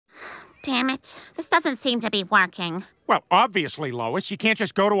Damn it. This doesn't seem to be working. Well, obviously, Lois. You can't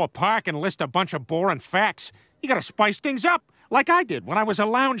just go to a park and list a bunch of boring facts. You gotta spice things up, like I did when I was a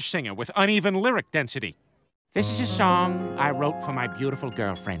lounge singer with uneven lyric density. This is a song I wrote for my beautiful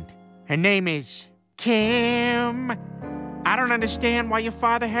girlfriend. Her name is Kim. I don't understand why your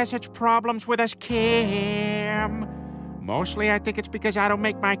father has such problems with us, Kim. Mostly, I think it's because I don't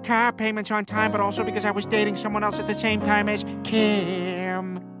make my car payments on time, but also because I was dating someone else at the same time as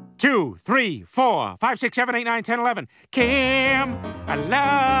Kim. 2, 3, 4, 5, 6, 7, 8, 9, 10, 11. Kim, I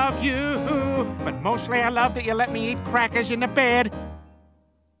love you, but mostly I love that you let me eat crackers in the bed.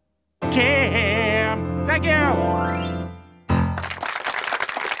 Kim, thank you.